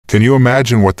Can you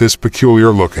imagine what this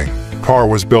peculiar-looking car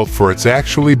was built for? It's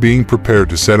actually being prepared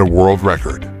to set a world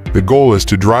record. The goal is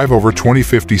to drive over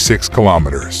 2056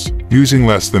 kilometers, using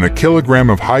less than a kilogram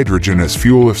of hydrogen as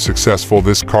fuel. If successful,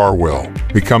 this car will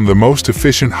become the most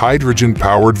efficient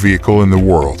hydrogen-powered vehicle in the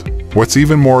world. What's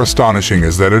even more astonishing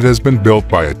is that it has been built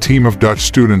by a team of Dutch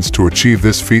students to achieve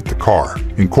this feat. The car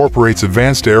incorporates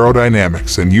advanced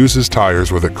aerodynamics and uses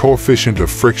tires with a coefficient of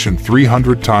friction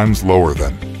 300 times lower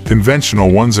than conventional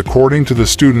ones. According to the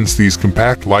students, these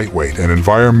compact, lightweight, and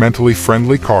environmentally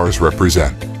friendly cars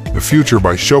represent the future.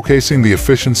 By showcasing the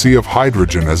efficiency of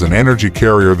hydrogen as an energy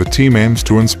carrier, the team aims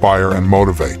to inspire and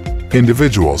motivate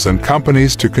individuals and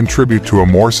companies to contribute to a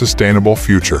more sustainable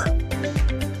future.